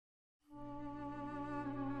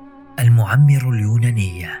المعمر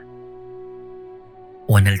اليوناني.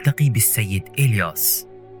 ونلتقي بالسيد إليوس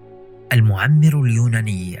المعمر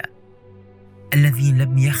اليوناني الذي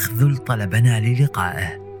لم يخذل طلبنا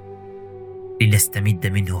للقائه لنستمد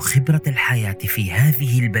منه خبرة الحياة في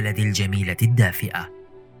هذه البلد الجميلة الدافئة.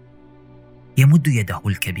 يمد يده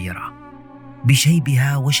الكبيرة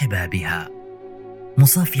بشيبها وشبابها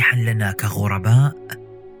مصافحا لنا كغرباء،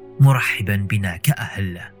 مرحبا بنا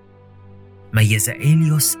كأهل. ميز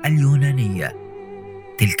إليوس اليوناني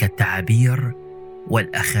تلك التعابير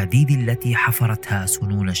والأخاديد التي حفرتها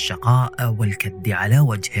سنون الشقاء والكد على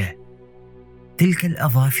وجهه، تلك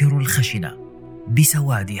الأظافر الخشنة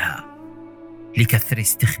بسوادها لكثر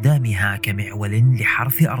استخدامها كمعول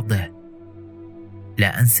لحرث أرضه.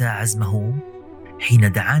 لا أنسى عزمه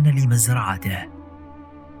حين دعانا لمزرعته،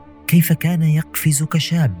 كيف كان يقفز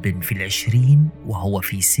كشاب في 20 وهو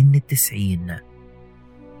في سن 90.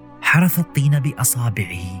 حرث الطين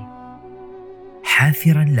بأصابعه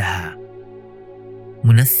حافرا لها،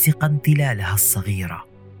 منسقا تلالها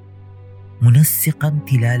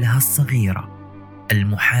الصغيرة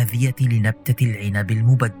المحاذية لنبتة العنب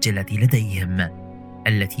المبجلة لديهم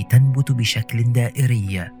التي تنبت بشكل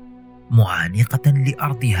دائري معانقة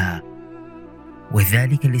لأرضها،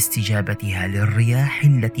 وذلك لاستجابتها للرياح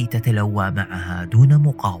التي تتلوى معها دون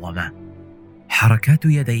مقاومة. حركات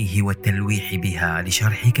يديه والتلويح بها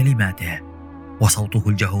لشرح كلماته وصوته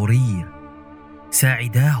الجهوري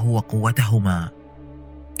ساعداه وقوتهما.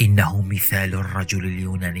 إنه مثال الرجل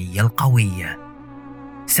اليوناني القوي.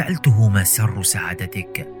 سألته ما سر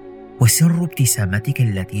سعادتك وسر ابتسامتك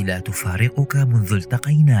التي لا تفارقك منذ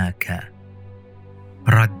التقيناك.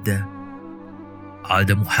 رد: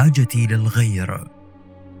 عدم حاجتي للغير،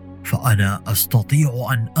 فأنا أستطيع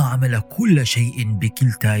أن أعمل كل شيء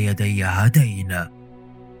بكلتا يدي هاتين،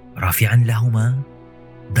 رافعا لهما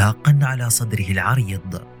داقا على صدره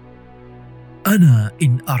العريض. أنا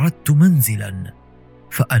إن أردت منزلا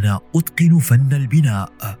فأنا أتقن فن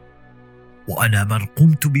البناء، وأنا من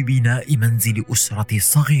قمت ببناء منزل أسرتي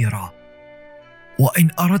الصغيرة. وإن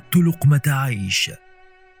أردت لقمة عيش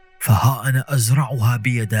فها أنا أزرعها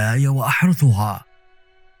بيداي وأحرثها.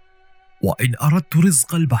 وإن أردت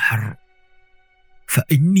رزق البحر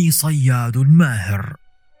فإني صياد ماهر،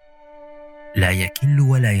 لا يكل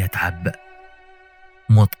ولا يتعب،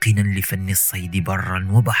 متقنا لفن الصيد برا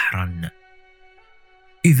وبحرا.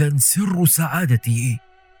 إذن سر سعادتي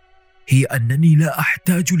هي أنني لا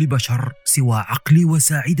أحتاج لبشر سوى عقلي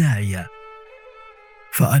وساعداي،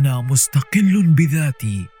 فأنا مستقل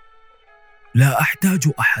بذاتي لا أحتاج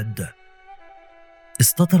أحد.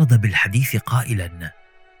 استطرد بالحديث قائلا: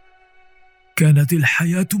 كانت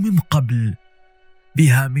الحياة من قبل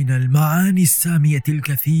بها من المعاني السامية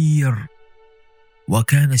الكثير،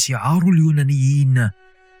 وكان شعار اليونانيين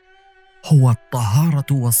هو الطهارة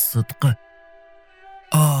والصدق.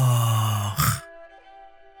 آخ،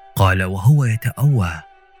 قال وهو يتأوه،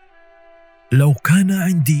 لو كان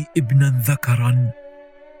عندي ابنا ذكرا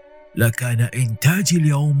لكان إنتاجي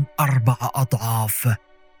اليوم 4 أضعاف،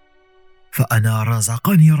 فأنا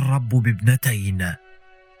رزقني الرب بابنتين.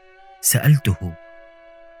 سألته: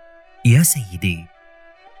 يا سيدي،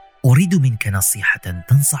 أريد منك نصيحة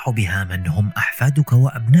تنصح بها من هم أحفادك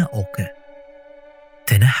وأبناؤك.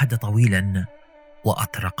 تنهد طويلا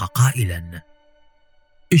وأطرق قائلا: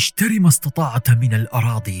 اشتري ما استطعت من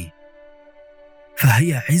الأراضي،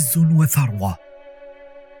 فهي عز وثروة،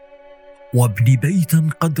 وابن بيتا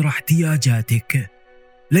قدر احتياجاتك،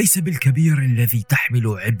 ليس بالكبير الذي تحمل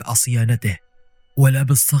عبء صيانته، ولا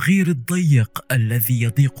بالصغير الضيق الذي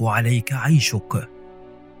يضيق عليك عيشك.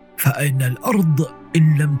 فإن الأرض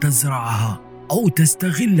إن لم تزرعها أو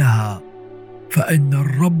تستغلها فإن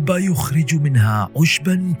الرب يخرج منها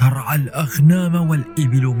عشبا ترعى الأغنام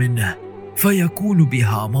والإبل منه، فيكون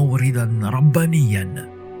بها موردا ربانيا.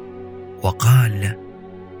 وقال: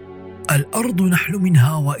 الأرض نحن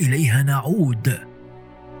منها وإليها نعود،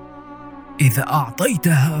 إذا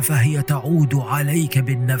أعطيتها فهي تعود عليك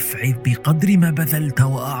بالنفع بقدر ما بذلت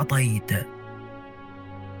وأعطيت.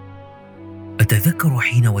 أتذكر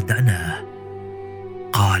حين ودعناه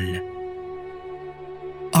قال: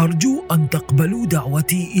 أرجو أن تقبلوا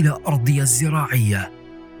دعوتي إلى أرضي الزراعية،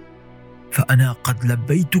 فأنا قد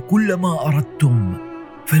لبيت كل ما أردتم،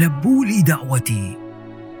 فلبوا لي دعوتي.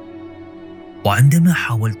 وعندما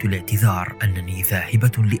حاولت الاعتذار أنني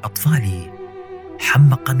ذاهبة لأطفالي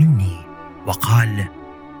حمق مني وقال: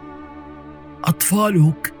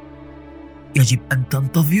 أطفالك يجب أن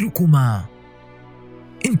تنتظركما،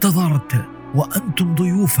 انتظرت وأنتم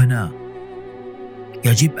ضيوفنا،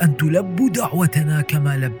 يجب أن تلبوا دعوتنا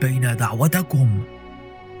كما لبينا دعوتكم.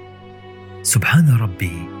 سبحان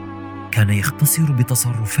ربي، كان يختصر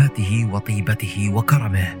بتصرفاته وطيبته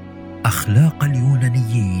وكرمه أخلاق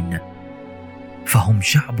اليونانيين، فهم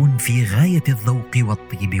شعب في غاية الذوق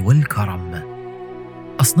والطيب والكرم.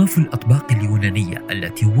 أصناف الأطباق اليونانية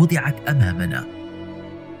التي وضعت أمامنا،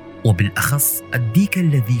 وبالأخص الديك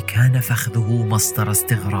الذي كان فخذه مصدر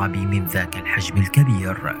استغرابي من ذاك الحجم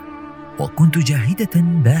الكبير، وكنت جاهدة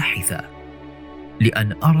باحثة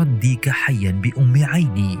لأن أرى الديك حيا بأم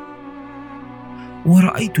عيني،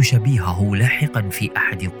 ورأيت شبيهه لاحقا في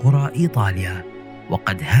أحد قرى إيطاليا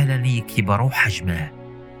وقد هالني كبر حجمه.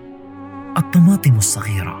 الطماطم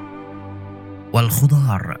الصغيرة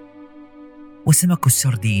والخضار وسمك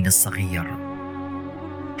السردين الصغير،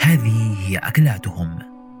 هذه هي أكلاتهم.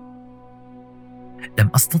 لم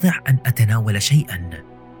أستطع أن أتناول شيئا،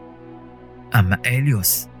 أما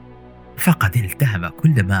إليوس فقد التهم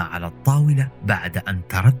كل ما على الطاولة بعد أن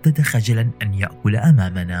تردد خجلا أن يأكل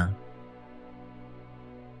أمامنا.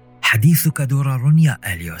 حديثك درر يا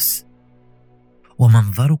إليوس،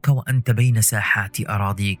 ومنظرك وأنت بين ساحات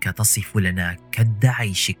أراضيك تصف لنا كد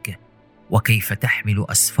عيشك، وكيف تحمل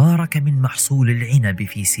أسفارك من محصول العنب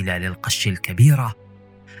في سلال القش الكبيرة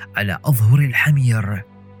على أظهر الحمير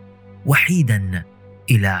وحيدا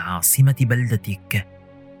إلى عاصمة بلدتك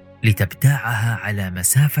لتبتاعها على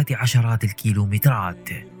مسافة عشرات الكيلومترات.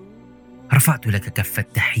 رفعت لك كف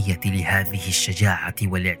التحية لهذه الشجاعة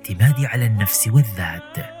والاعتماد على النفس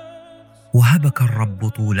والذات، وهبك الرب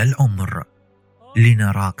طول العمر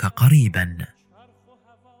لنراك قريبا.